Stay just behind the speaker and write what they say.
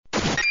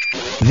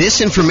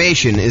This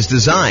information is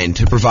designed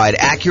to provide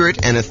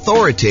accurate and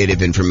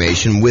authoritative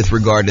information with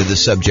regard to the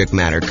subject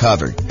matter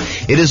covered.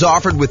 It is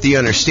offered with the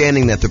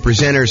understanding that the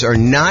presenters are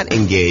not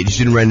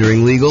engaged in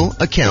rendering legal,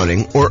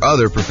 accounting, or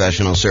other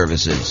professional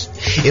services.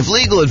 If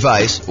legal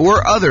advice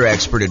or other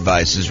expert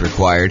advice is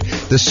required,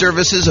 the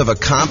services of a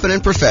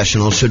competent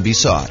professional should be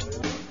sought.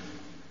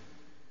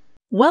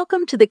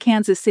 Welcome to the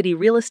Kansas City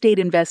Real Estate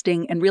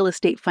Investing and Real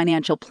Estate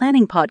Financial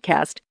Planning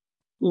Podcast.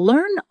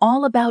 Learn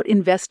all about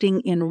investing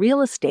in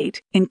real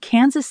estate in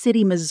Kansas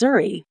City,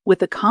 Missouri,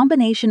 with a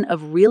combination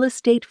of real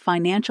estate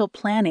financial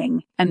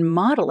planning and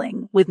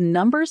modeling with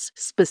numbers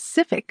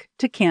specific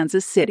to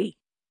Kansas City,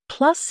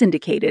 plus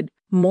syndicated,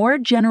 more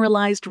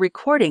generalized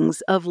recordings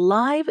of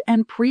live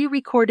and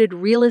pre-recorded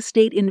real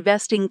estate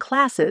investing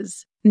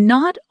classes,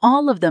 not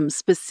all of them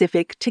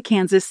specific to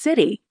Kansas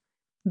City.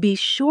 Be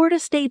sure to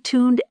stay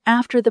tuned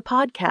after the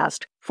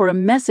podcast for a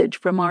message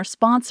from our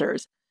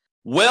sponsors.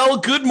 Well,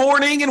 good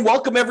morning and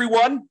welcome,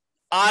 everyone.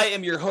 I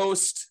am your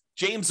host,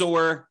 James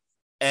Orr,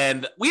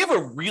 and we have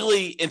a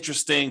really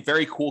interesting,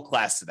 very cool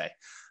class today.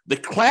 The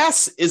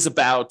class is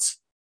about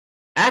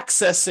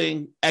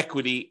accessing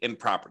equity in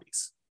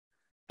properties.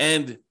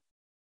 And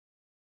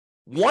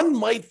one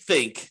might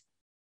think,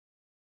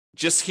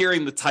 just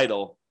hearing the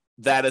title,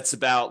 that it's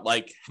about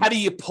like, how do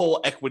you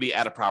pull equity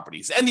out of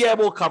properties? And yeah,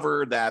 we'll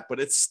cover that, but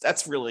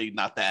that's really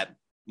not that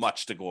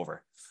much to go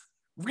over.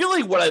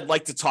 Really, what I'd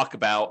like to talk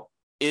about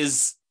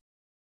is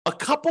a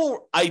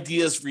couple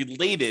ideas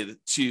related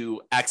to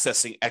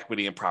accessing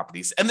equity in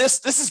properties. And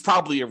this is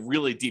probably a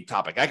really deep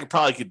topic. I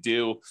could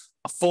do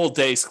a full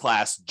day's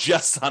class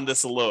just on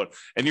this alone.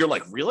 And you're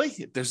like,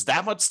 really? There's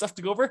that much stuff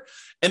to go over?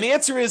 And the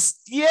answer is,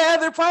 yeah,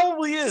 there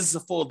probably is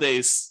a full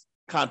day's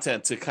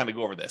content to kind of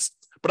go over this.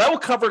 But I will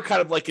cover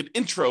kind of like an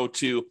intro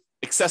to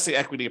accessing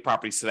equity in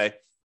properties today.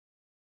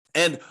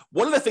 And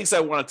one of the things I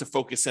wanted to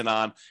focus in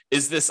on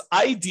is this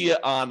idea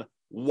on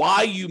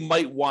why you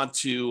might want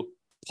to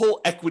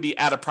pull equity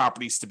out of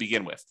properties to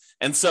begin with.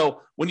 And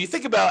so when you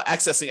think about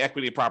accessing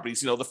equity in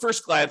properties, the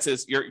first glance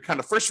is your kind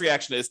of first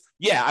reaction is,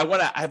 yeah,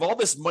 I have all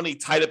this money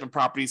tied up in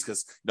properties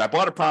because I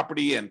bought a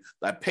property and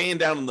I'm paying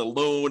down on the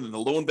loan and the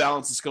loan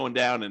balance is going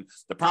down and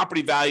the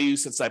property value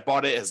since I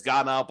bought it has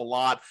gone up a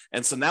lot.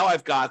 And so now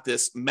I've got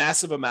this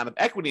massive amount of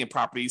equity in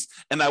properties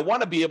and I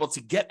want to be able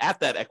to get at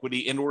that equity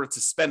in order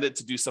to spend it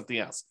to do something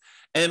else.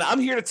 And I'm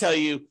here to tell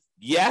you,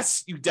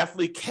 yes, you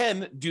definitely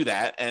can do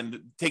that and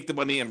take the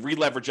money and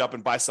re-leverage up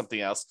and buy something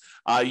else.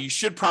 You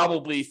should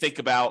probably think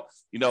about,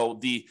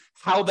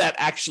 how that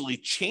actually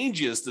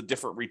changes the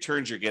different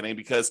returns you're getting,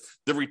 because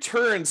the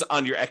returns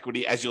on your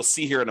equity, as you'll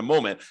see here in a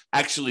moment,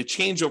 actually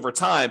change over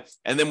time.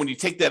 And then when you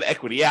take that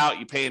equity out,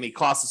 you pay any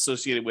costs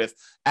associated with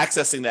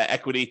accessing that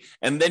equity,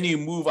 and then you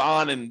move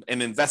on and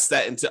invest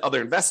that into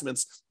other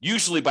investments,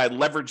 usually by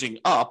leveraging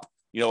up,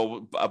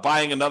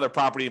 buying another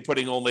property and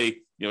putting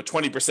only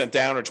 20%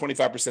 down or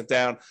 25%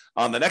 down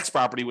on the next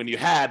property when you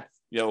had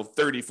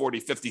 30, 40,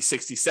 50,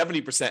 60,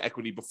 70%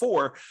 equity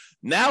before.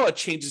 Now it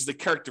changes the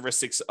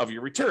characteristics of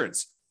your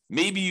returns.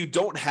 Maybe you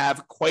don't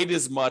have quite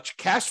as much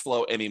cash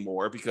flow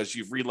anymore because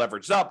you've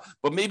re-leveraged up,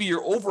 but maybe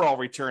your overall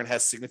return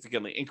has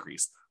significantly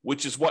increased,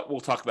 which is what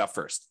we'll talk about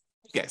first.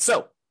 Okay,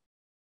 so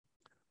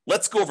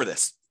let's go over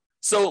this.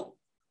 So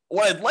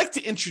what I'd like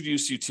to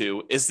introduce you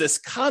to is this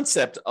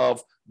concept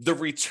of the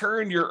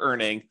return you're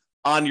earning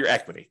on your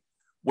equity.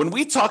 When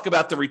we talk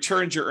about the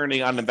returns you're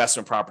earning on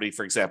investment property,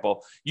 for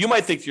example, you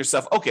might think to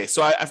yourself, okay,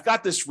 so I've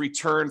got this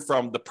return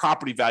from the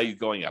property value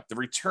going up, the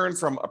return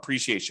from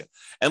appreciation.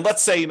 And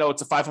let's say,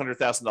 it's a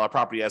 $500,000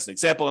 property as an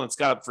example, and it's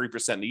got up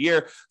 3% in a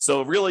year.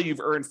 So really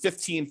you've earned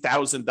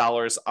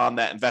 $15,000 on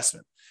that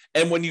investment.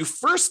 And when you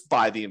first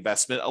buy the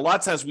investment, a lot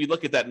of times we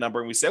look at that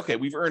number and we say, okay,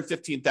 we've earned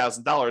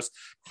 $15,000.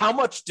 How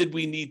much did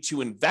we need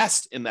to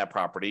invest in that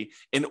property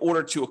in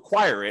order to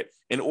acquire it,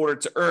 in order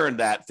to earn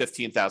that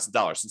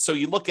 $15,000? And so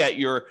you look at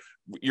your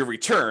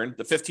return,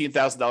 the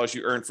 $15,000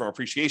 you earned from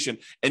appreciation,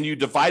 and you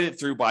divide it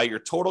through by your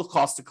total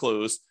cost to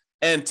close,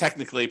 and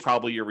technically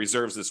probably your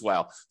reserves as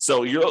well.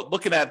 So you're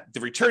looking at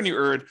the return you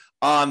earned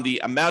on the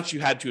amount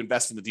you had to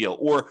invest in the deal,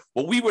 or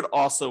what we would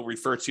also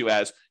refer to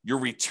as your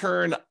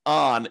return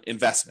on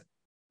investment.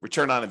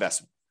 Return on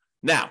investment.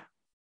 Now,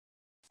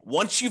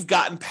 once you've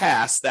gotten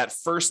past that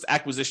first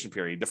acquisition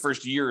period, the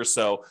first year or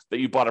so that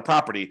you bought a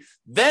property,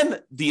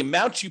 then the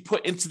amount you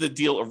put into the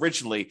deal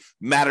originally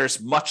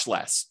matters much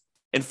less.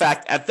 In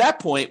fact, at that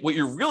point, what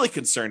you're really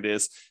concerned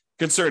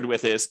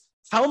with is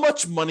how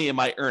much money am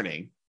I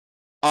earning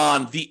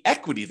on the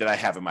equity that I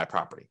have in my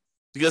property?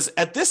 Because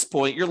at this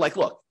point, you're like,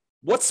 look,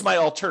 what's my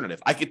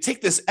alternative? I could take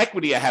this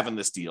equity I have in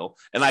this deal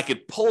and I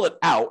could pull it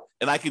out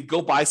and I could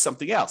go buy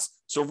something else.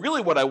 So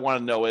really what I want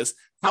to know is,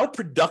 how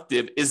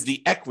productive is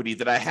the equity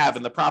that I have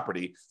in the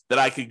property that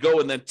I could go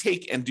and then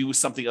take and do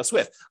something else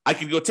with? I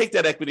could go take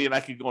that equity and I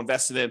could go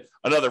invest it in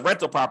another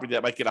rental property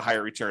that might get a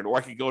higher return, or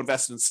I could go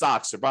invest in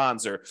stocks or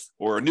bonds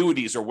or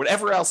annuities or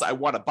whatever else I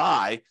want to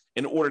buy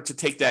in order to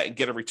take that and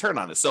get a return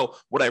on it. So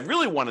what I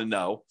really want to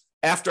know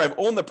after I've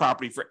owned the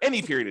property for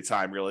any period of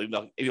time, really,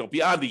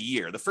 beyond a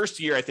year. The first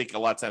year, I think a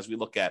lot of times we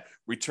look at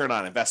return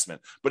on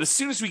investment. But as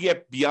soon as we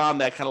get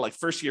beyond that kind of like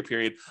first year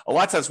period, a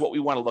lot of times what we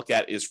want to look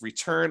at is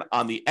return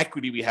on the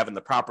equity we have in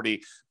the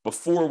property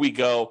before we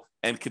go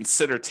and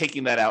consider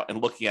taking that out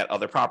and looking at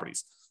other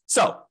properties.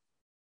 So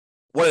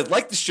what I'd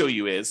like to show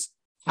you is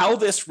how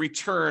this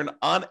return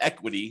on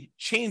equity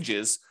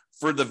changes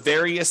for the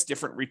various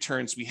different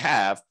returns we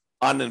have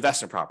on an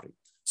investment property.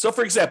 So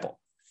for example,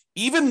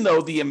 even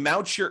though the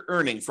amount you're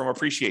earning from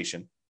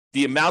appreciation,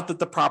 the amount that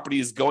the property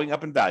is going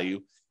up in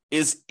value,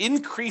 is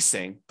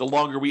increasing the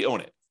longer we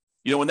own it.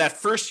 In that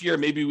first year,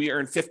 maybe we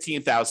earned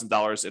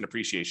 $15,000 in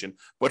appreciation,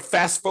 but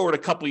fast forward a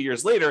couple of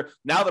years later,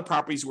 now the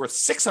property's worth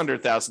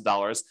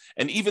 $600,000.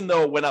 And even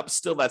though it went up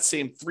still that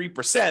same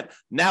 3%,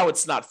 now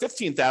it's not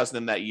 $15,000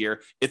 in that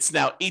year, it's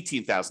now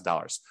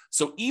 $18,000.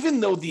 So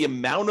even though the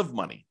amount of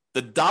money,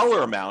 the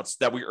dollar amounts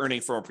that we're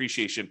earning from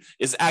appreciation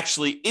is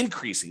actually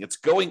increasing. It's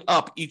going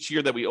up each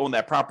year that we own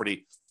that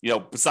property,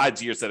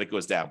 besides years that it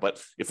goes down.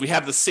 But if we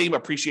have the same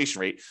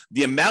appreciation rate,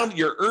 the amount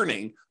you're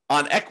earning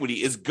on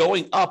equity is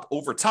going up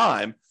over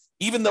time,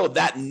 even though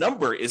that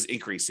number is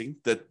increasing,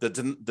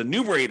 the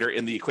numerator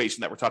in the equation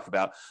that we're talking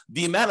about,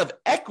 the amount of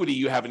equity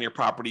you have in your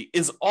property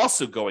is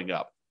also going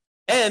up.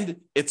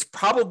 And it's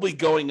probably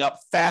going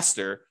up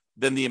faster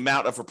than the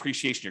amount of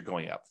appreciation you're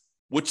going up,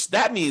 which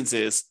that means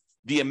is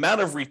the amount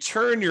of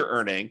return you're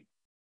earning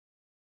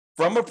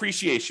from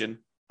appreciation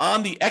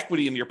on the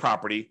equity in your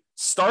property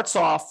starts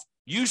off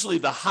usually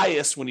the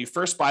highest when you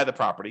first buy the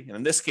property. And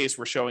in this case,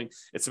 we're showing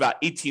it's about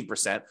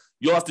 18%.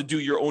 You'll have to do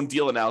your own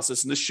deal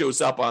analysis. And this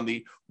shows up on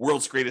the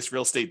world's greatest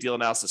real estate deal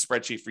analysis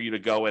spreadsheet for you to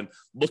go and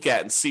look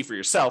at and see for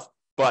yourself.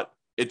 But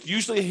it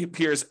usually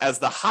appears as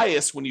the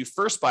highest when you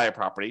first buy a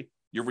property,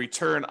 your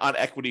return on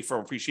equity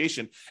from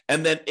appreciation,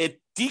 and then it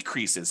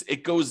decreases.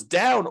 It goes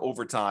down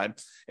over time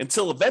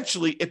until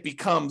eventually it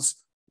becomes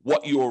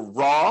what your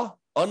raw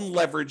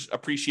unleveraged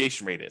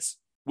appreciation rate is,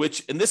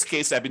 which in this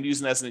case, I've been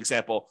using as an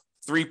example,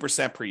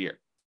 3% per year.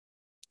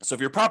 So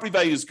if your property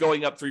value is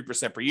going up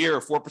 3% per year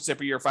or 4%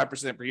 per year or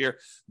 5% per year,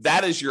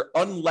 that is your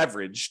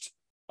unleveraged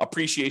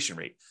appreciation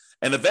rate.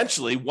 And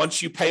eventually,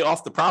 once you pay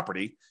off the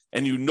property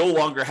and you no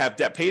longer have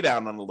debt pay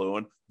down on the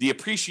loan, the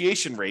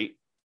appreciation rate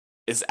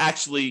is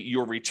actually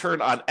your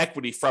return on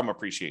equity from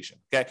appreciation.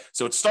 Okay.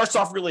 So it starts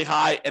off really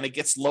high and it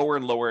gets lower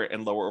and lower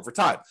and lower over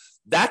time.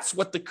 That's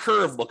what the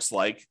curve looks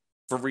like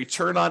for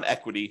return on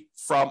equity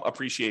from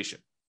appreciation.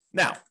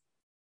 Now,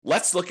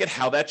 let's look at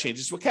how that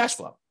changes with cash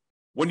flow.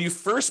 When you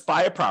first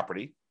buy a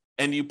property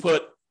and you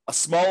put a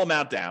small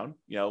amount down,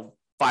 5%,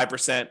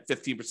 15%,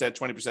 20%,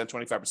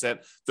 25%,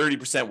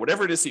 30%,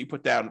 whatever it is that you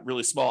put down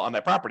really small on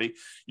that property,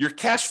 your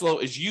cash flow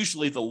is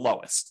usually the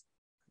lowest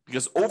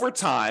because over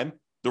time,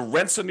 the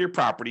rents on your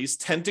properties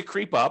tend to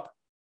creep up,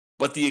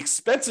 but the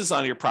expenses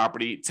on your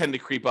property tend to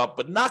creep up,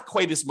 but not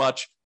quite as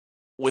much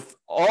with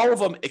all of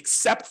them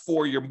except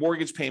for your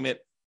mortgage payment,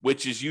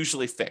 which is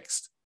usually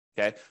fixed.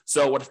 Okay.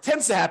 So what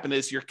tends to happen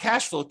is your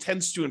cash flow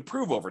tends to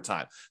improve over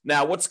time.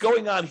 Now, what's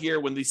going on here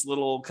when these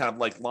little kind of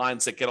like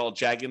lines that get all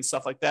jagged and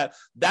stuff like that,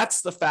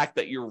 that's the fact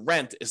that your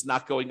rent is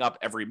not going up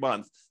every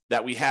month,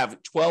 that we have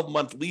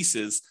 12-month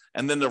leases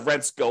and then the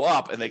rents go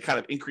up and they kind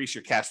of increase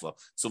your cash flow.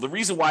 So the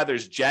reason why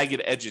there's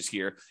jagged edges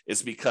here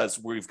is because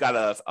we've got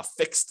a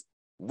fixed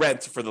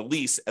rent for the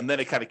lease and then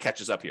it kind of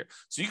catches up here.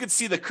 So you can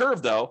see the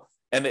curve though,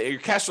 and your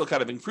cash flow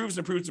kind of improves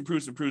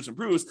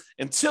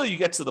until you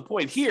get to the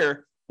point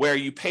here where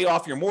you pay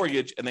off your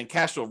mortgage and then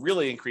cash flow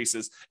really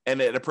increases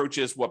and it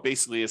approaches what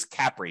basically is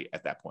cap rate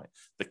at that point.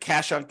 The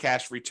cash on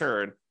cash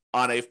return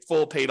on a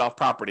full paid off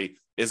property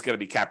is going to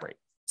be cap rate.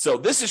 So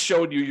this is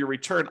showing you your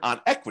return on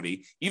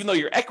equity. Even though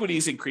your equity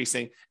is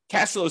increasing,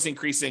 cash flow is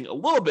increasing a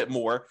little bit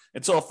more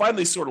until it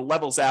finally sort of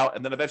levels out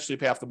and then eventually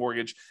pay off the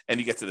mortgage and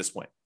you get to this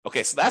point.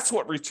 Okay, so that's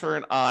what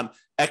return on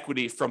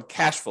equity from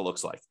cash flow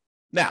looks like.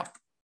 Now,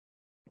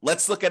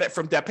 let's look at it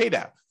from debt pay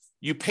down.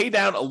 You pay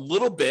down a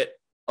little bit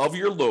of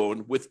your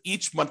loan with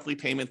each monthly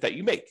payment that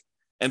you make.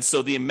 And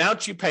so the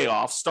amount you pay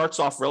off starts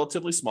off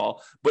relatively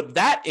small, but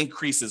that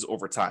increases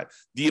over time.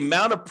 The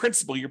amount of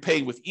principal you're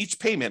paying with each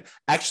payment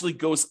actually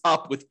goes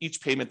up with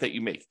each payment that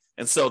you make.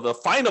 And so the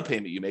final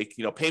payment you make,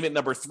 payment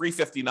number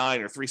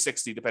 359 or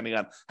 360, depending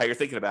on how you're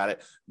thinking about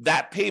it,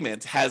 that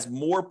payment has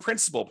more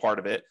principal part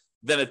of it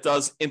than it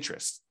does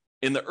interest.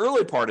 In the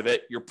early part of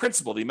it, your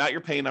principal, the amount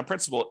you're paying on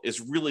principal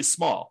is really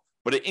small,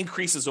 but it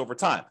increases over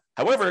time.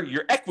 However,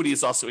 your equity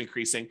is also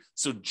increasing.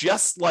 So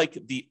just like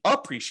the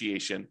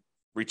appreciation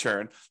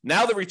return,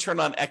 now the return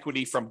on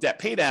equity from debt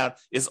pay down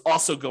is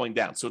also going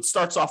down. So it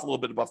starts off a little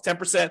bit above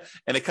 10%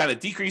 and it kind of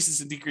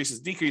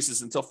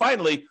decreases until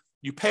finally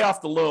you pay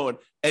off the loan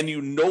and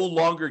you no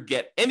longer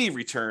get any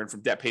return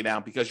from debt pay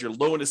down because your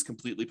loan is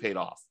completely paid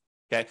off.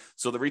 Okay.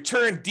 So the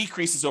return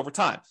decreases over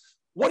time.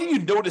 What are you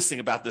noticing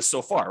about this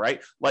so far,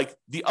 right? Like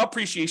the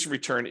appreciation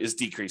return is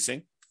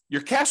decreasing.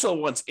 Your cash flow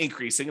one's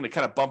increasing and it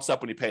kind of bumps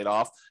up when you pay it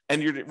off.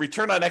 And your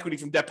return on equity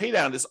from debt pay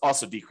down is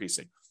also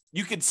decreasing.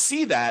 You can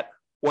see that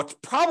what's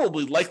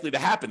probably likely to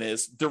happen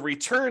is the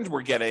returns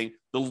we're getting,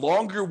 the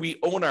longer we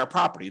own our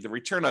property, the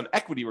return on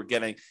equity we're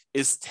getting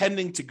is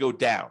tending to go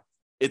down.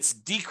 It's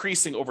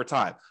decreasing over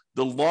time.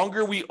 The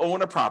longer we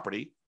own a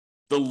property,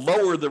 the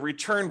lower the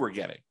return we're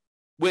getting,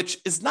 which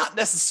is not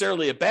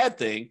necessarily a bad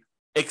thing,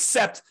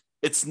 except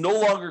it's no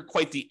longer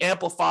quite the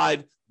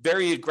amplified,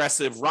 very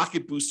aggressive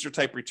rocket booster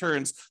type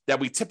returns that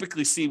we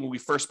typically see when we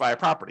first buy a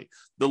property.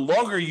 The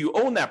longer you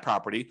own that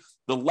property,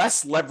 the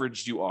less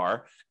leveraged you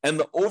are, and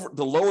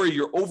the lower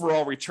your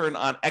overall return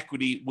on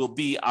equity will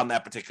be on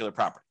that particular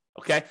property.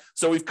 Okay,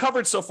 so we've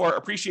covered so far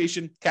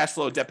appreciation, cash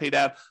flow, debt pay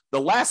down.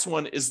 The last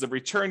one is the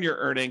return you're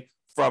earning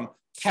from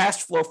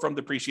cash flow from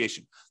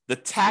depreciation, the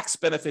tax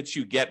benefits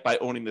you get by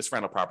owning this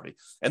rental property.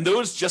 And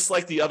those, just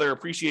like the other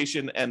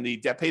appreciation and the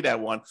debt pay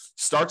down one,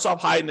 starts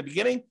off high in the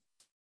beginning,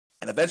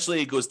 and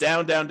eventually it goes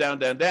down, down, down,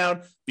 down,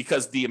 down,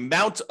 because the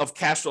amount of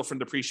cash flow from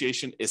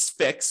depreciation is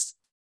fixed.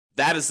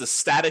 That is a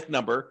static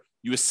number.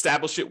 You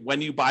establish it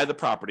when you buy the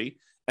property,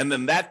 and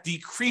then that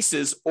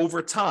decreases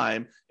over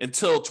time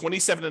until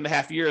 27 and a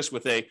half years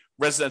with a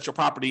residential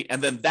property,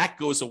 and then that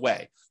goes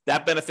away.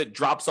 That benefit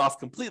drops off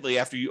completely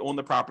after you own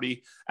the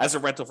property as a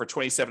rental for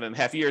 27 and a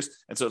half years,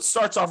 and so it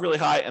starts off really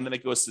high, and then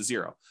it goes to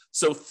zero.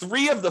 So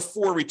 3 of the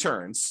 4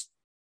 returns,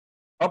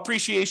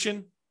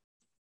 appreciation,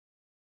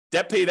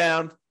 debt pay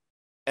down,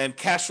 and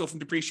cash flow from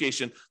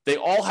depreciation, they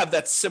all have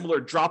that similar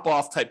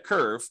drop-off type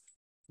curve,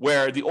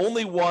 where the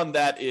only one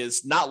that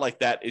is not like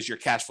that is your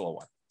cash flow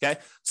one. Okay,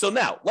 so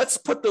now let's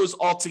put those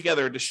all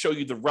together to show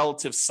you the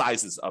relative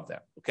sizes of them.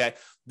 Okay,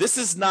 this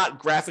is not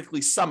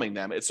graphically summing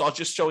them, it's all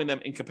just showing them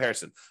in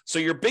comparison. So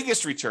your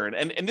biggest return,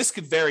 and this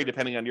could vary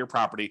depending on your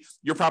property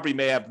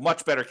may have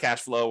much better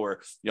cash flow, or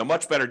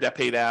much better debt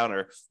pay down,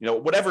 or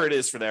whatever it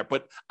is for there.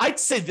 But I'd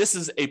say this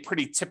is a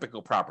pretty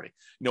typical property,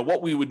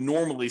 what we would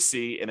normally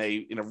see in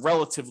a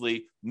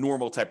relatively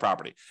normal type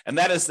property. And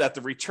that is that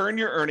the return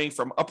you're earning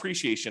from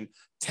appreciation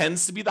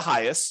tends to be the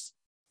highest.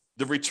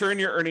 The return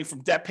you're earning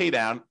from debt pay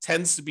down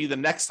tends to be the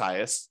next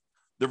highest.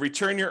 The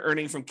return you're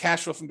earning from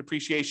cash flow from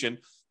depreciation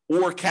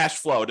or cash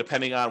flow,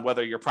 depending on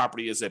whether your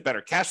property is a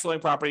better cash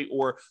flowing property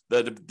or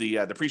the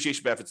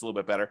depreciation benefit's a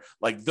little bit better.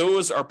 Like,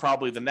 those are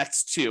probably the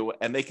next 2,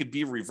 and they could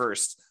be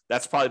reversed.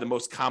 That's probably the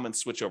most common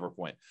switchover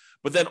point.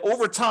 But then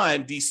over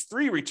time, these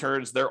 3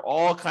 returns, they're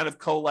all kind of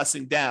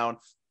coalescing down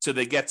till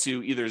they get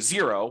to either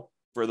zero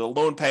for the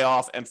loan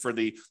payoff and for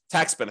the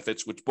tax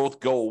benefits, which both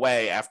go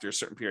away after a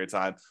certain period of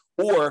time,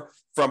 or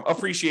from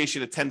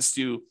appreciation, it tends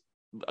to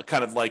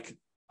kind of like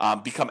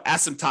become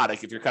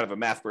asymptotic. If you're kind of a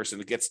math person,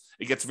 it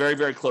gets very,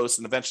 very close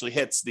and eventually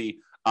hits the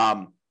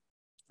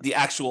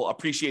actual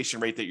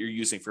appreciation rate that you're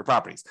using for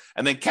properties.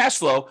 And then cash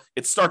flow,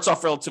 it starts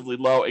off relatively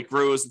low, it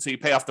grows until you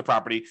pay off the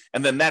property,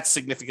 and then that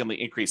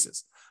significantly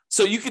increases.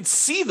 So you can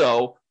see,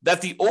 though,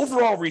 that the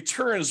overall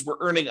returns we're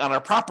earning on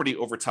our property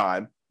over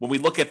time, when we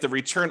look at the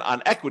return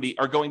on equity,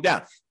 are going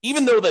down,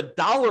 even though the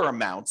dollar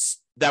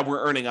amounts that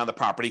we're earning on the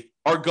property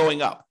are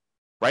going up,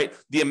 right?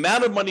 The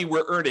amount of money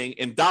we're earning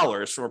in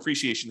dollars from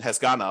appreciation has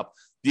gone up.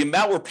 The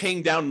amount we're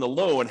paying down in the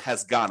loan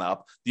has gone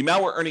up. The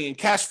amount we're earning in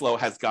cash flow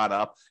has gone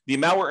up. The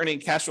amount we're earning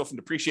in cash flow from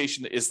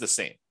depreciation is the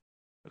same.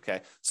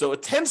 Okay, so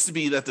it tends to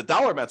be that the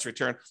dollar amounts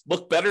return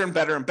look better and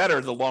better and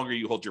better the longer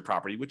you hold your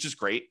property, which is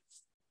great.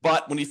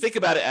 But when you think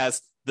about it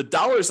as the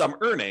dollars I'm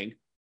earning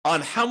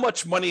on how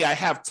much money I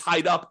have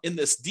tied up in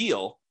this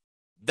deal,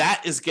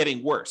 that is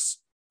getting worse,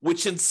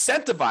 which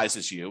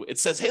incentivizes you. It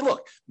says, hey,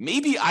 look,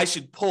 maybe I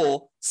should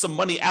pull some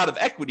money out of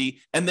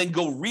equity and then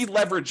go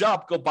re-leverage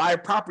up, go buy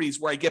properties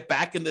where I get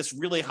back in this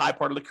really high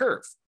part of the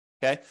curve.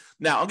 Okay.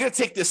 Now I'm going to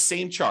take this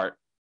same chart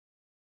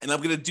and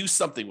I'm going to do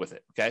something with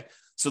it. Okay.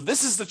 So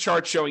this is the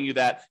chart showing you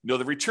that,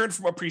 the return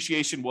from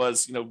appreciation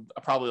was,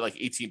 probably like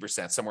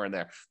 18%, somewhere in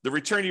there. The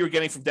return you were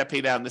getting from debt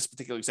pay down in this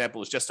particular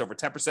example is just over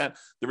 10%.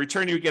 The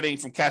return you were getting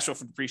from cash flow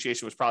from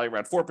depreciation was probably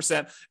around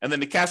 4%. And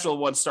then the cash flow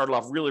one started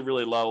off really,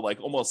 really low,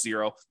 like almost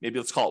zero. Maybe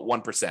let's call it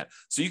 1%.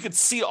 So you could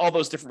see all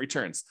those different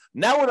returns.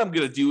 Now what I'm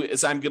going to do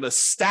is I'm going to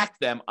stack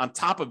them on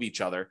top of each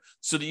other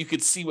so that you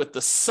could see what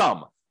the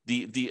sum,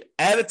 the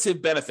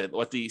additive benefit,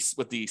 what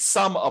the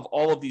sum of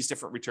all of these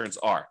different returns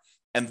are.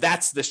 And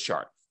that's this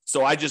chart.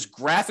 So I just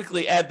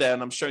graphically add that,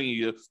 and I'm showing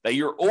you that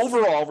your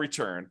overall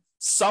return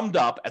summed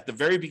up at the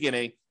very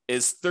beginning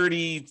is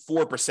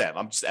 34%.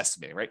 I'm just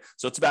estimating, right?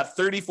 So it's about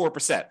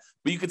 34%.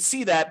 But you can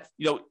see that,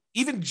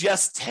 even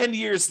just 10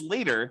 years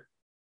later,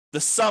 the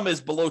sum is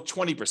below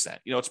 20%.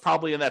 It's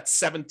probably in that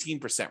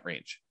 17%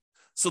 range.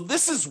 So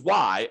this is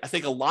why I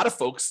think a lot of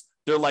folks,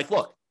 they're like,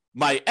 look,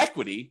 my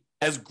equity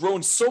has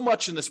grown so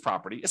much in this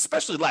property,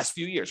 especially the last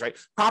few years, right?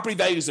 Property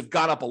values have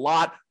gone up a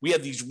lot. We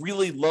have these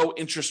really low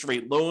interest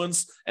rate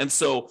loans. And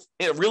so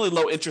really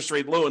low interest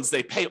rate loans,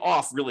 they pay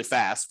off really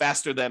fast,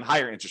 faster than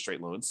higher interest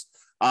rate loans.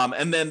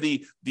 And then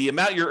the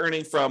amount you're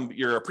earning from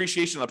your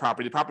appreciation of the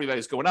property value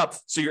is going up.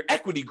 So your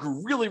equity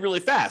grew really, really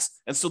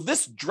fast. And so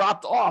this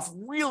dropped off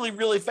really,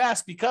 really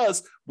fast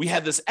because we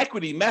had this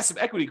massive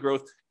equity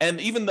growth. And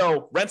even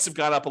though rents have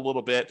gone up a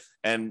little bit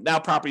and now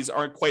properties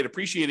aren't quite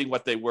appreciating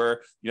what they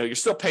were, you're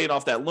still paying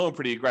off that loan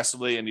pretty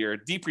aggressively and your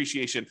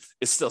depreciation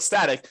is still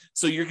static.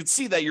 So you can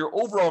see that your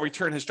overall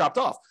return has dropped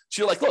off.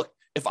 So you're like, look,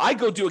 if I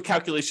go do a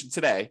calculation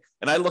today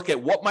and I look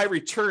at what my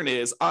return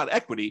is on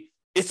equity,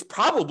 it's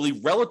probably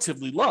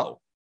relatively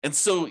low. And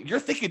so you're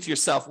thinking to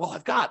yourself, well,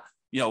 I've got,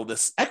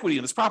 this equity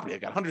in this property.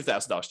 I've got $100,000,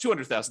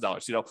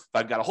 $200,000. If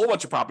I've got a whole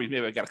bunch of properties,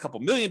 maybe I've got a couple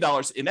 $1 million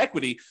in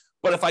equity.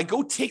 But if I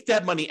go take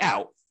that money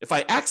out, if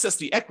I access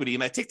the equity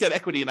and I take that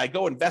equity and I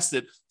go invest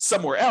it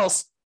somewhere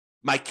else,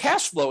 my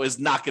cash flow is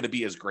not going to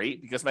be as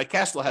great because my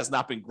cash flow has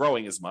not been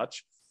growing as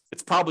much.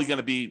 It's probably going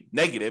to be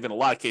negative in a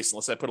lot of cases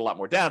unless I put a lot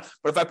more down.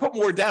 But if I put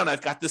more down,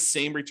 I've got the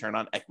same return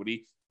on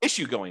equity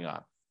issue going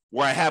on,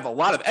 where I have a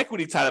lot of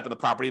equity tied up in the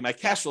property, my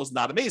cash flow is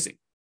not amazing.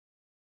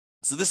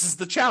 So this is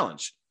the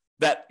challenge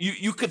that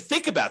you could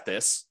think about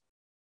this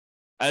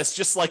as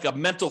just like a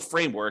mental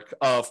framework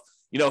of,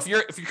 if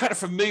you're kind of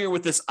familiar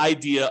with this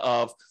idea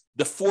of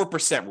the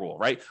 4% rule,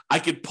 right? I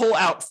could pull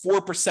out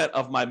 4%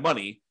 of my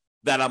money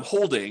that I'm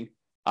holding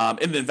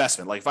in an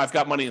investment. Like if I've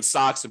got money in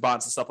stocks and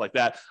bonds and stuff like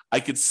that, I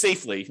could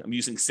safely, I'm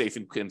using safe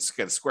in kind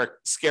of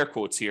scare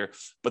quotes here,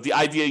 but the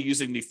idea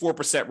using the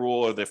 4%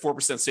 rule or the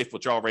 4% safe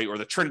withdrawal rate or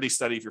the Trinity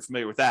study, if you're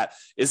familiar with that,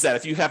 is that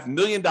if you have $1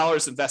 million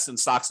invested in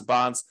stocks and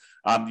bonds,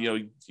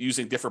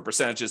 using different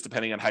percentages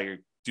depending on how you're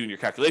doing your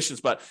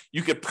calculations, but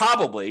you could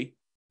probably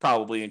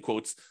in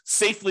quotes,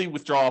 safely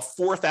withdraw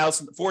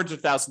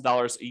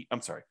 $40,000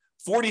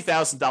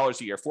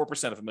 a year,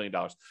 4% of $1 million,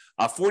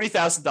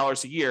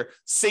 $40,000 a year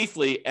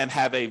safely and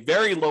have a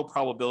very low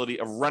probability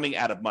of running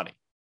out of money.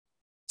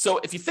 So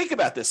if you think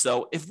about this,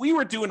 though, if we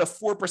were doing a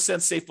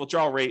 4% safe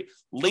withdrawal rate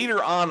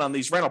later on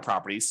these rental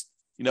properties,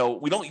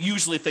 we don't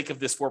usually think of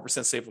this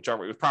 4% safe withdrawal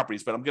rate with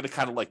properties, but I'm going to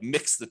kind of like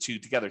mix the two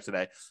together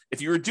today.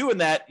 If you were doing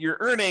that, you're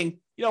earning,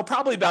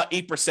 probably about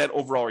 8%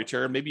 overall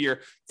return. Maybe your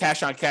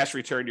cash on cash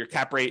return, your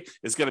cap rate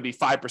is going to be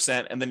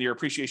 5%, and then your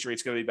appreciation rate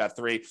is going to be about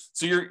 3%.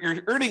 So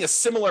you're earning a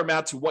similar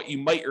amount to what you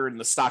might earn in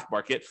the stock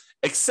market,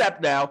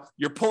 except now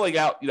you're pulling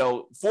out,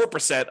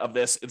 4% of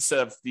this instead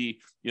of the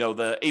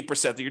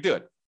 8% that you're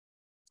doing.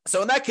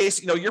 So in that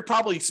case, you're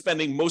probably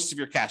spending most of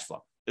your cash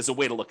flow is a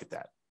way to look at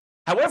that.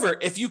 However,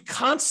 if you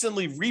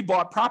constantly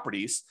rebought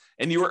properties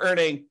and you were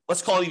earning,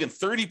 let's call it even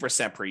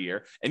 30% per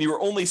year, and you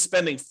were only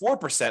spending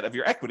 4% of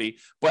your equity,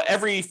 but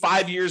every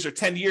 5 years or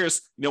 10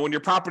 years, when your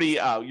property,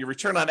 your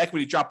return on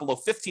equity dropped below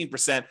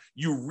 15%,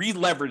 you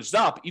re-leveraged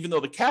up, even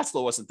though the cash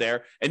flow wasn't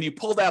there, and you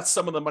pulled out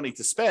some of the money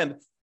to spend.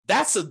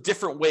 That's a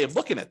different way of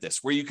looking at this,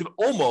 where you could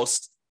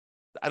almost,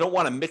 I don't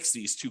want to mix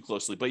these too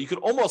closely, but you could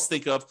almost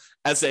think of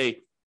as a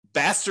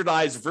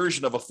bastardized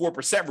version of a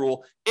 4%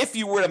 rule if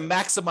you were to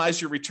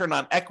maximize your return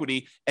on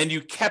equity and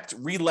you kept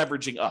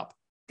re-leveraging up,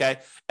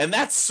 okay? And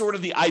that's sort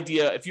of the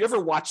idea. If you ever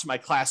watched my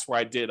class where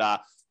I did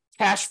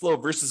cash flow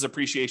versus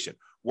appreciation,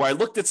 where I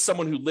looked at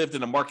someone who lived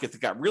in a market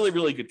that got really,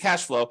 really good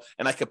cash flow,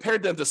 and I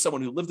compared them to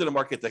someone who lived in a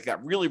market that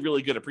got really,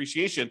 really good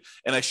appreciation,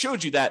 and I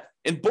showed you that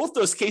in both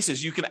those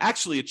cases, you can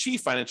actually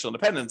achieve financial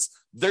independence.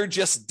 They're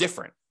just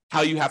different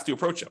how you have to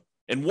approach them.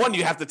 And one,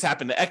 you have to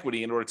tap into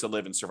equity in order to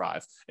live and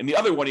survive. And the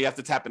other one, you have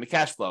to tap into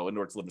cash flow in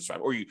order to live and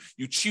survive. Or you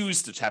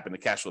choose to tap into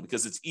cash flow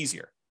because it's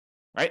easier,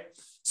 right?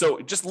 So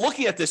just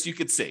looking at this, you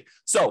could see.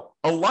 So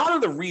a lot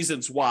of the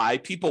reasons why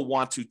people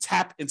want to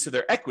tap into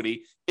their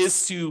equity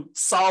is to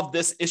solve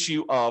this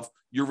issue of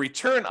your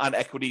return on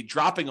equity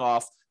dropping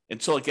off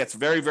until it gets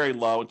very, very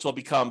low, until it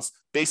becomes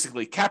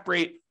basically cap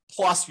rate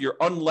plus your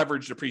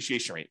unleveraged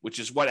depreciation rate, which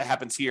is what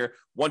happens here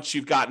once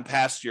you've gotten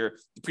past your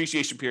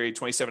depreciation period,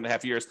 27 and a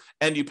half years,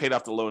 and you paid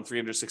off the loan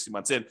 360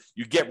 months in.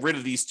 You get rid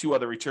of these two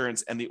other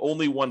returns, and the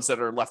only ones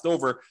that are left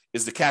over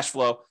is the cash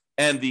flow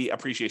and the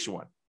appreciation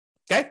one.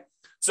 Okay?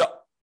 So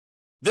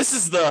this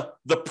is the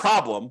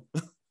problem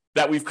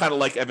that we've kind of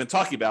like I've been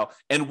talking about,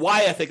 and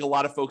why I think a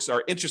lot of folks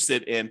are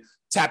interested in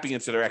tapping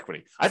into their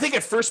equity. I think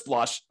at first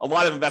blush, a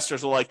lot of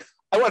investors are like,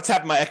 I want to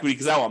tap in my equity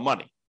because I want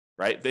money.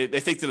 Right? They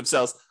think to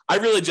themselves,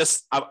 I'm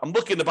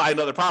looking to buy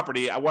another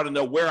property. I want to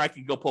know where I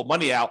can go pull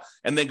money out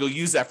and then go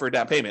use that for a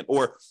down payment.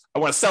 Or I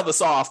want to sell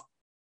this off,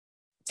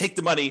 take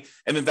the money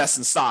and invest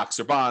in stocks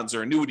or bonds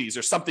or annuities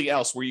or something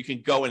else where you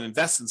can go and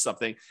invest in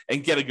something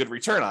and get a good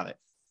return on it.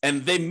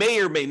 And they may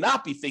or may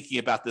not be thinking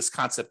about this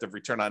concept of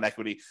return on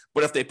equity.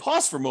 But if they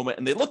pause for a moment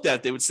and they looked at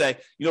it, they would say,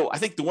 I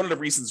think one of the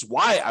reasons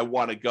why I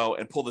want to go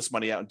and pull this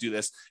money out and do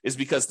this is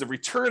because the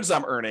returns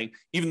I'm earning,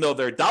 even though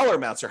their dollar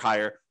amounts are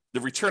higher, the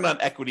return on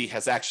equity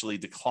has actually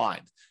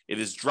declined. It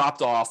has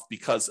dropped off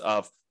because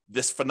of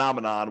this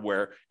phenomenon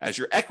where as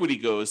your equity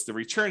goes, the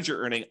returns you're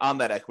earning on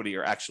that equity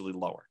are actually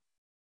lower.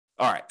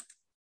 All right.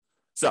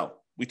 So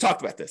we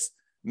talked about this.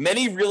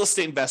 Many real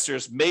estate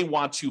investors may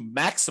want to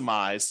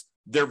maximize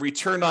their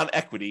return on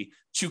equity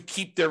to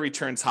keep their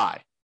returns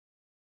high.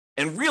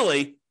 And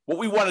really, what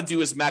we want to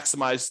do is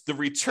maximize the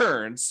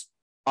returns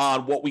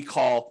on what we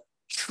call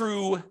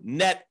true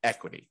net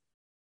equity.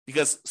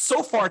 Because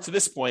so far to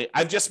this point,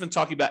 I've just been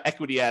talking about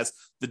equity as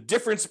the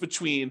difference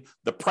between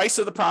the price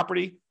of the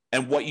property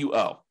and what you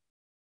owe.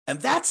 And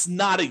that's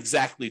not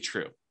exactly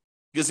true.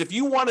 Because if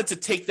you wanted to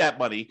take that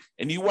money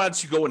and you wanted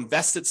to go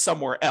invest it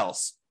somewhere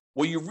else,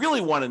 what you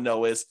really want to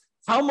know is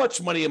how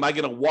much money am I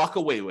going to walk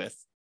away with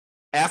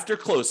after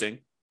closing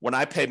when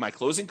I pay my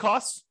closing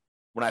costs,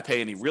 when I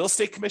pay any real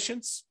estate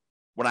commissions,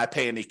 when I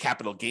pay any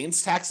capital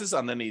gains taxes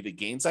on any of the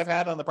gains I've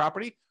had on the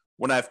property,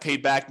 when I've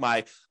paid back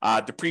my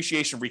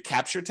depreciation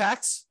recapture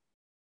tax.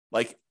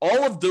 Like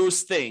all of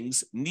those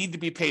things need to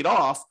be paid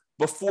off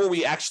before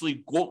we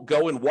actually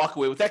go and walk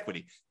away with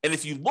equity. And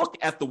if you look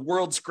at the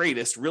world's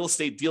greatest real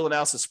estate deal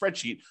analysis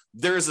spreadsheet,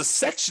 there is a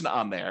section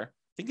on there,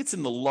 I think it's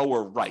in the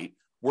lower right,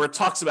 where it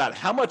talks about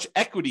how much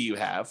equity you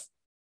have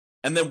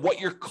and then what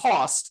your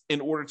cost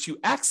in order to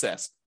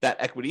access that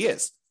equity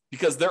is.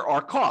 Because there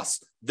are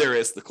costs. There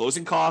is the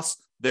closing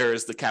costs, there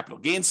is the capital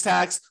gains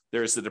tax,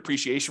 there is the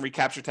depreciation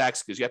recapture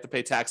tax, because you have to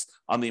pay tax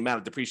on the amount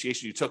of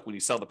depreciation you took when you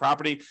sell the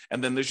property,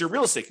 and then there's your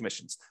real estate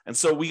commissions. And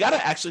so we got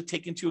to actually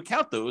take into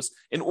account those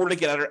in order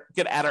to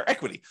get at our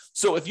equity.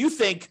 So if you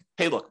think,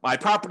 hey, look, my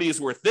property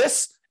is worth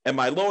this and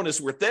my loan is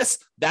worth this,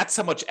 that's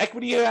how much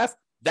equity you have,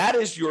 that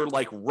is your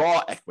like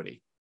raw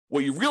equity.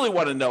 What you really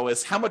want to know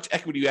is how much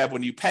equity you have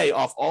when you pay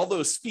off all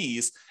those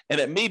fees, and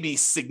it may be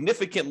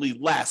significantly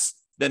less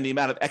than the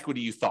amount of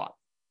equity you thought.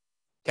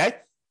 Okay?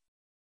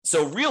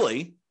 So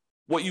really,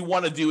 what you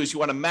want to do is you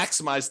want to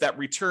maximize that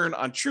return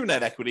on true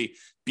net equity,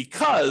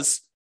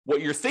 because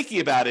what you're thinking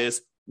about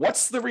is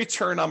what's the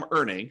return I'm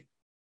earning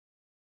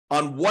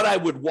on what I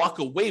would walk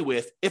away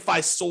with if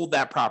I sold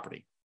that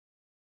property?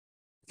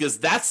 Because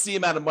that's the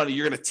amount of money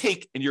you're going to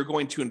take and you're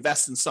going to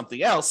invest in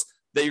something else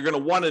that you're going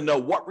to want to know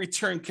what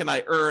return can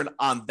I earn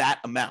on that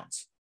amount.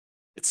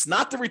 It's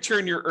not the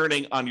return you're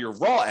earning on your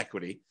raw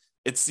equity.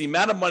 It's the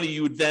amount of money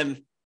you would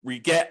then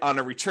get on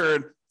a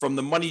return from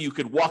the money you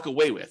could walk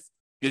away with.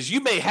 Because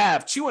you may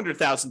have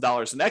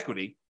 $200,000 in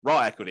equity,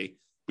 raw equity,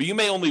 but you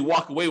may only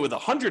walk away with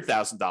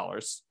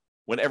 $100,000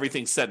 when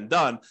everything's said and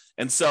done.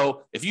 And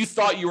so if you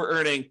thought you were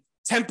earning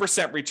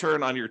 10%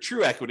 return on your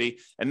true equity,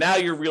 and now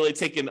you're really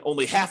taking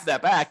only half of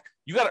that back,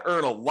 you got to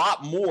earn a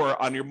lot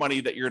more on your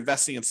money that you're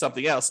investing in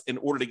something else in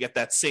order to get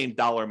that same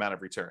dollar amount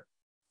of return.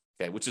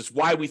 Okay, which is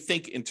why we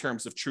think in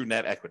terms of true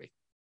net equity.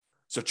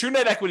 So true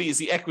net equity is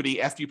the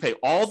equity after you pay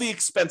all the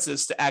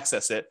expenses to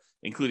access it,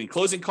 including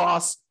closing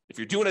costs. If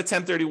you're doing a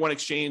 1031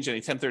 exchange, any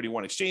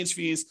 1031 exchange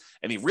fees,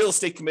 any real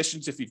estate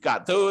commissions, if you've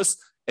got those,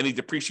 any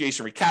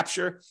depreciation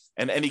recapture,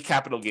 and any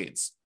capital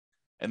gains.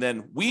 And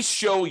then we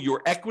show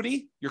your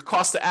equity, your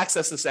cost to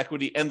access this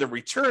equity, and the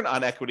return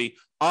on equity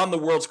on the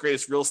world's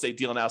greatest real estate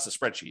deal analysis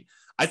spreadsheet.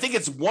 I think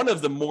it's one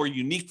of the more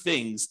unique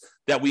things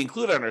that we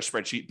include on our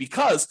spreadsheet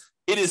because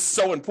it is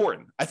so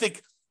important. I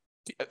think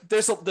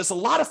there's a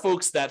lot of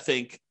folks that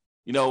think,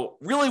 you know,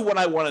 really what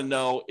I want to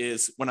know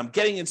is when I'm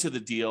getting into the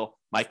deal,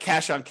 my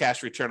cash on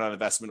cash return on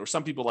investment, or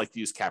some people like to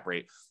use cap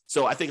rate.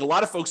 So I think a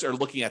lot of folks are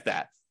looking at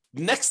that.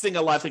 Next thing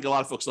I think a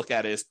lot of folks look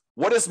at is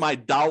what is my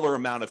dollar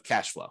amount of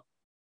cash flow?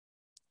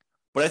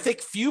 But I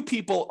think few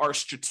people are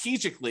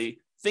strategically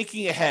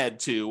thinking ahead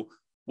to,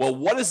 well,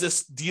 what does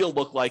this deal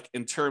look like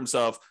in terms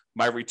of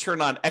my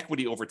return on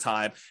equity over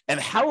time? And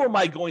how am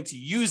I going to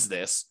use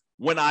this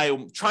when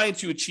I'm trying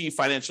to achieve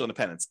financial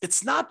independence?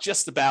 It's not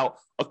just about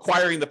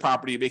acquiring the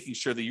property and making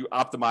sure that you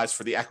optimize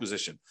for the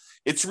acquisition.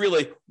 It's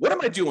really, what am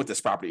I doing with this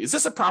property? Is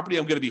this a property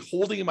I'm going to be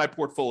holding in my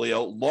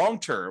portfolio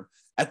long-term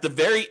at the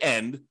very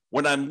end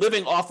when I'm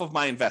living off of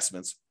my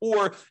investments?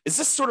 Or is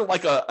this sort of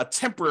like a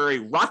temporary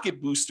rocket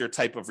booster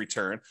type of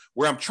return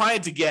where I'm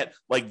trying to get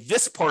like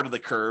this part of the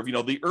curve, you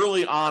know, the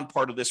early on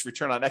part of this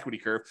return on equity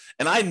curve.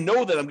 And I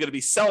know that I'm going to be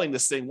selling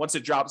this thing once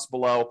it drops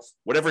below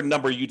whatever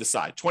number you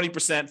decide, 20%,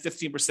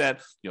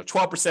 15%,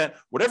 12%,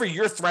 whatever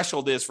your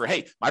threshold is for,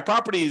 hey, my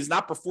property is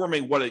not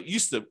performing what it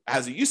used to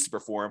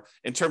perform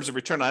in terms of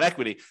return on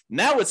equity.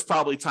 Now it's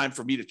probably time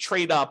for me to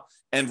trade up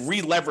and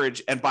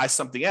re-leverage and buy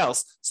something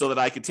else so that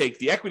I can take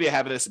the equity I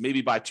have in this and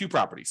maybe buy 2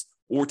 properties,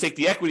 or take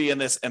the equity in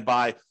this and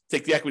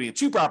take the equity in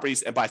 2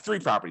 properties and buy 3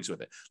 properties with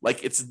it.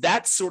 Like, it's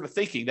that sort of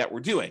thinking that we're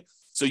doing.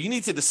 So you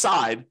need to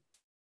decide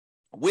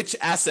which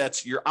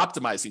assets you're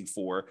optimizing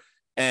for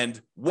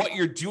and what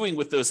you're doing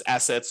with those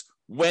assets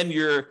when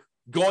you're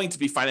going to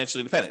be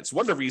financially independent. It's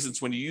one of the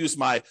reasons when you use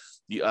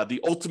the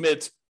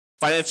ultimate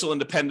financial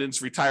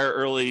independence retire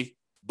early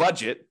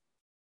budget,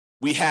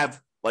 we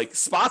have like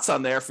spots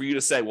on there for you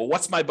to say, well,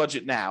 what's my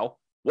budget now?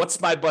 What's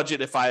my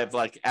budget if I have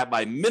like at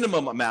my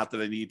minimum amount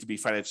that I need to be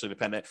financially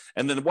independent?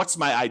 And then what's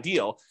my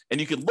ideal?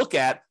 And you can look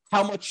at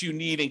how much you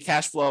need in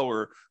cash flow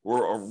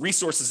or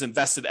resources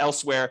invested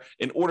elsewhere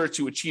in order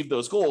to achieve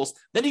those goals.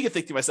 Then you can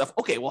think to myself,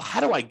 okay, well,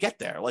 how do I get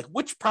there? Like,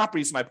 which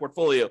properties in my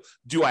portfolio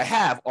do I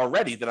have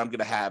already that I'm going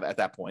to have at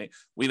that point?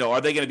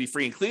 Are they going to be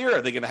free and clear?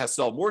 Are they going to have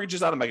still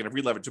mortgages on them? Am I going to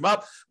re-leverage them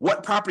up?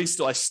 What properties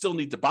do I still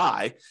need to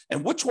buy?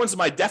 And which ones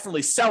am I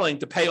definitely selling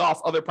to pay off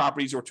other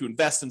properties or to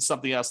invest in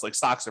something else like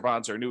stocks or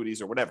bonds or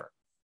annuities or whatever?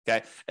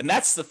 Okay. And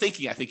that's the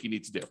thinking I think you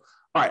need to do.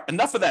 All right.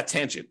 Enough of that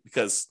tangent,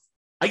 because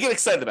I get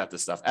excited about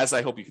this stuff, as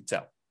I hope you can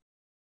tell.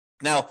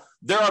 Now,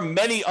 there are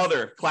many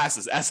other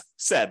classes, as I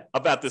said,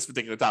 about this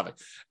particular topic.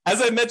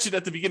 As I mentioned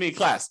at the beginning of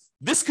class,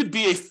 this could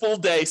be a full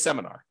day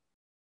seminar.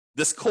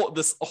 This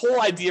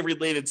whole idea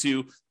related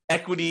to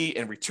equity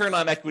and return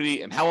on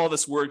equity and how all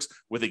this works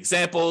with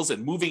examples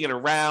and moving it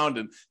around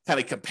and kind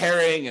of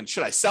comparing, and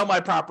should I sell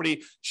my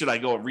property? Should I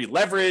go and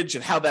re-leverage,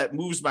 and how that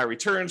moves my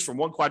returns from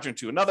one quadrant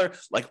to another?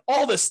 Like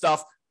all this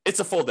stuff,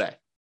 it's a full day.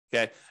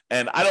 Okay.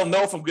 And I don't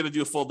know if I'm going to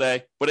do a full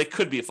day, but it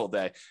could be a full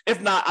day.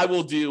 If not, I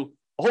will do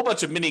a whole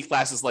bunch of mini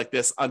classes like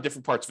this on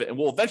different parts of it, and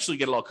we'll eventually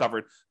get it all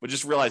covered, but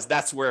just realize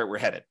that's where we're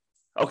headed.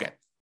 Okay.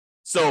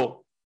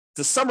 So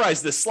to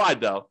summarize this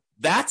slide though,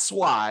 that's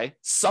why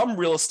some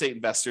real estate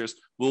investors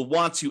will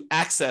want to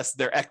access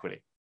their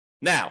equity.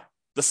 Now,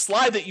 the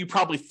slide that you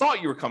probably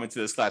thought you were coming to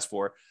this class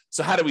for,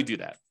 so how do we do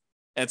that?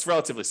 And it's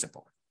relatively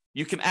simple.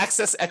 You can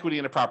access equity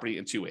in a property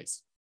in two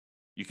ways.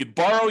 You could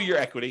borrow your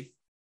equity,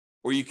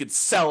 or you could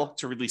sell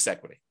to release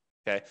equity,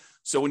 okay?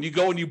 So when you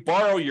go and you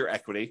borrow your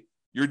equity,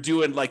 you're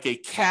doing like a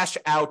cash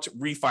out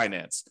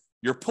refinance.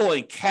 You're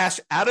pulling cash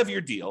out of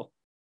your deal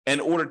in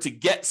order to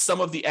get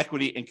some of the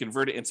equity and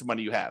convert it into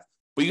money you have.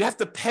 But you have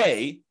to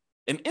pay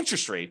an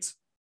interest rate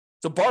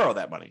to borrow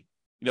that money.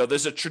 You know,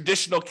 there's a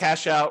traditional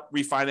cash out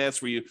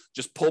refinance where you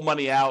just pull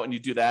money out and you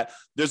do that.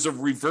 There's a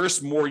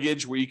reverse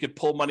mortgage where you could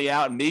pull money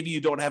out and maybe you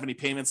don't have any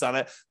payments on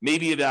it.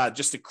 Maybe it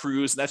just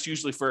accrues. And that's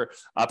usually for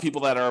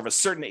people that are of a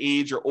certain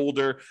age or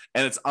older,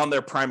 and it's on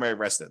their primary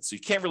residence. So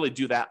you can't really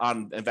do that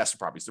on investment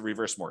properties, the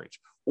reverse mortgage.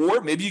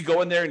 Or maybe you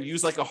go in there and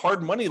use like a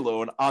hard money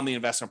loan on the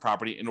investment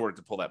property in order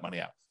to pull that money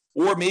out.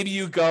 Or maybe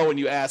you go and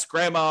you ask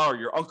grandma or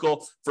your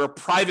uncle for a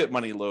private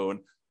money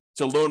loan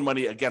to loan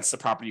money against the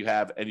property you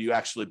have, and you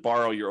actually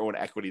borrow your own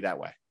equity that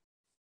way.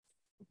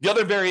 The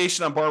other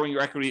variation on borrowing your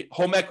equity,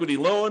 home equity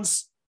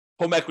loans,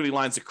 home equity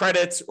lines of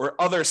credit, or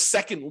other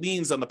second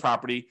liens on the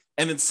property.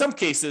 And in some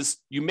cases,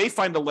 you may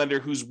find a lender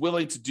who's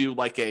willing to do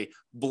like a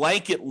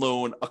blanket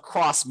loan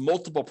across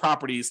multiple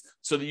properties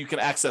so that you can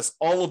access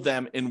all of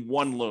them in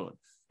one loan.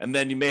 And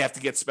then you may have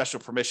to get special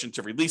permission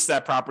to release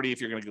that property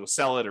if you're going to go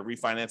sell it or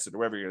refinance it or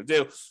whatever you're going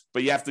to do.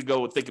 But you have to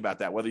go and think about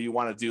that, whether you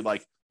want to do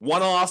like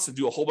one-offs and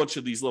do a whole bunch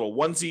of these little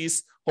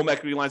onesies, home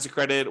equity lines of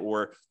credit,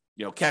 or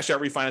cash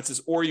out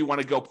refinances, or you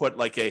want to go put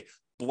like a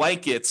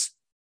blanket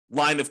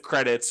line of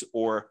credit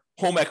or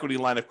home equity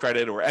line of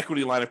credit or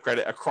equity line of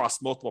credit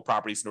across multiple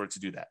properties in order to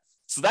do that.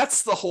 So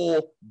that's the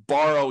whole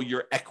borrow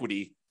your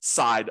equity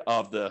side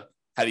of the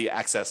how do you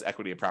access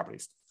equity in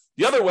properties.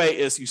 The other way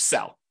is you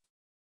sell.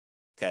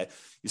 Okay,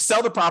 you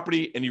sell the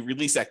property and you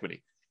release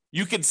equity.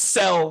 You can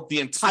sell the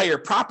entire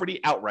property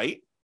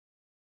outright,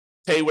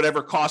 pay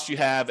whatever cost you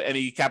have,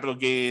 any capital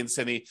gains,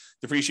 any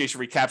depreciation,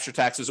 recapture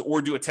taxes,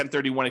 or do a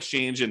 1031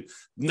 exchange and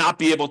not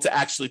be able to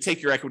actually take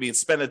your equity and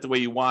spend it the way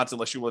you want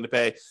unless you're willing to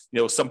pay,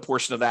 some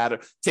portion of that, or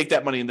take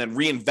that money and then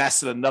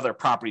reinvest in another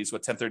property is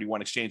what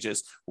 1031 exchange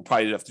is. We'll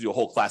probably have to do a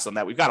whole class on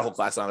that. We've got a whole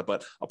class on it,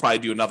 but I'll probably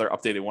do another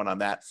updated one on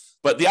that.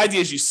 But the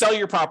idea is you sell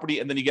your property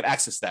and then you get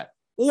access to that.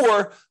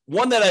 Or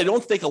one that I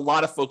don't think a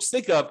lot of folks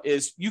think of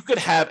is you could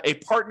have a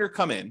partner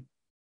come in,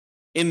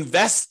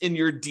 invest in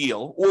your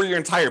deal or your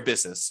entire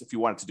business if you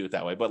wanted to do it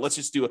that way. But let's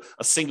just do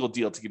a single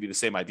deal to give you the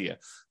same idea.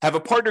 Have a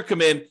partner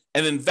come in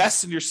and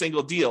invest in your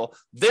single deal.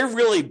 They're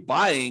really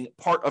buying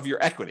part of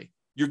your equity.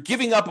 You're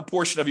giving up a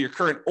portion of your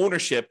current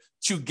ownership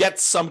to get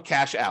some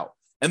cash out.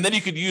 And then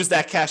you could use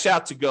that cash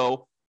out to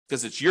go,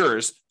 because it's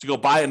yours, to go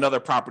buy another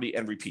property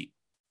and repeat.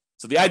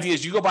 So the idea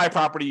is you go buy a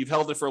property, you've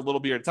held it for a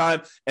little bit of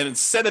time, and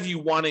instead of you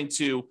wanting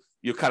to,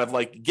 kind of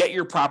like get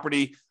your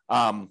property,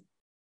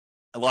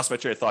 I lost my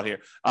train of thought here.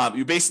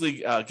 You basically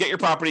get your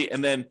property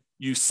and then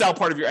you sell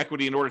part of your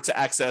equity in order to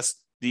access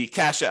the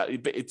cash out, to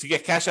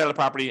get cash out of the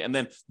property, and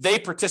then they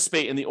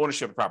participate in the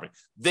ownership of the property.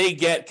 They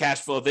get cash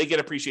flow, they get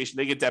appreciation,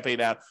 they get debt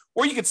paid out,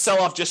 or you could sell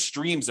off just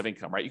streams of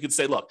income, right? You could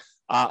say, look,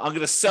 I'm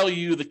going to sell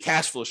you the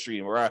cash flow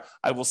stream, or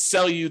I will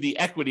sell you the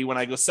equity when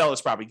I go sell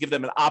this property, give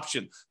them an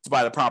option to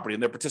buy the property,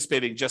 and they're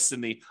participating just in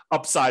the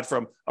upside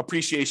from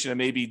appreciation and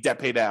maybe debt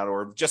paid out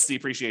or just the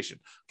appreciation.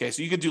 Okay,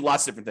 so you could do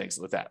lots of different things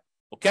with that.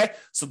 Okay,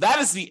 so that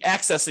is the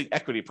accessing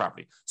equity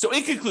property. So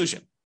in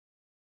conclusion,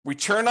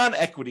 return on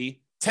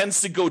equity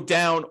tends to go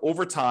down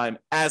over time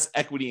as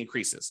equity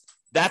increases.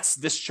 That's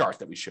this chart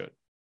that we showed.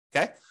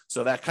 Okay,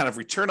 so that kind of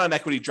return on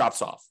equity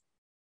drops off.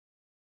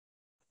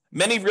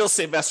 Many real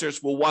estate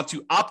investors will want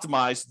to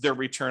optimize their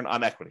return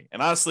on equity.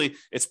 And honestly,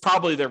 it's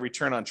probably their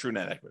return on true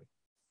net equity.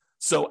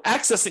 So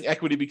accessing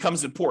equity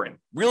becomes important.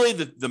 Really,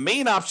 the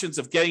main options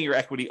of getting your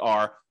equity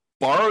are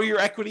borrow your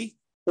equity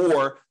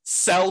or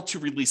sell to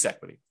release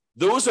equity.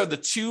 Those are the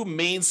two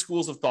main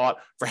schools of thought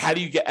for how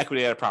do you get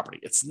equity out of property.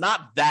 It's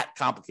not that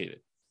complicated.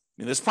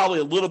 I mean, there's probably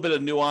a little bit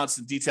of nuance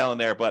and detail in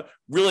there, but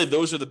really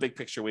those are the big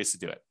picture ways to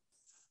do it.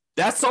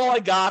 That's all I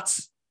got.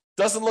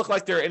 Doesn't look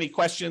like there are any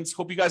questions.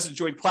 Hope you guys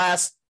enjoyed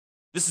class.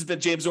 This has been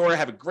James Orr.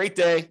 Have a great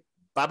day.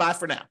 Bye-bye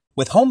for now.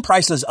 With home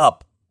prices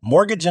up,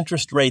 mortgage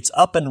interest rates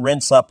up and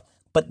rents up,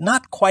 but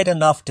not quite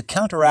enough to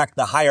counteract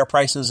the higher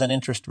prices and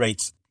interest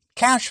rates,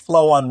 cash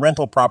flow on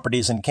rental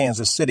properties in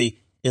Kansas City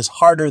is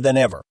harder than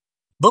ever.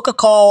 Book a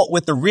call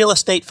with the Real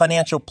Estate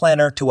Financial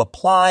Planner to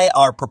apply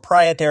our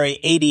proprietary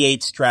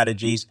 88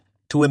 strategies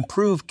to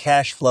improve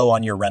cash flow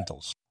on your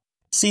rentals.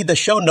 See the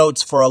show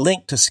notes for a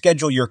link to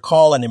schedule your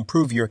call and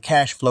improve your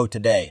cash flow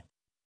today.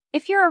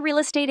 If you're a real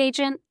estate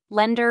agent,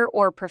 lender,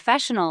 or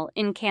professional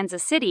in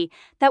Kansas City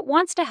that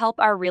wants to help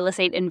our real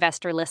estate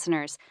investor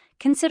listeners,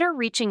 consider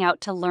reaching out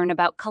to learn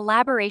about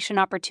collaboration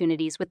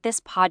opportunities with this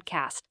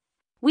podcast.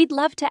 We'd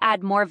love to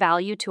add more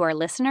value to our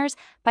listeners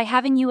by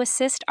having you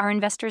assist our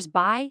investors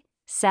buy,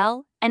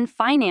 sell, and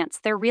finance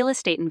their real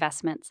estate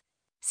investments.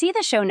 See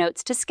the show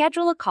notes to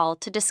schedule a call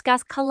to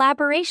discuss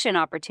collaboration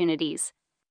opportunities.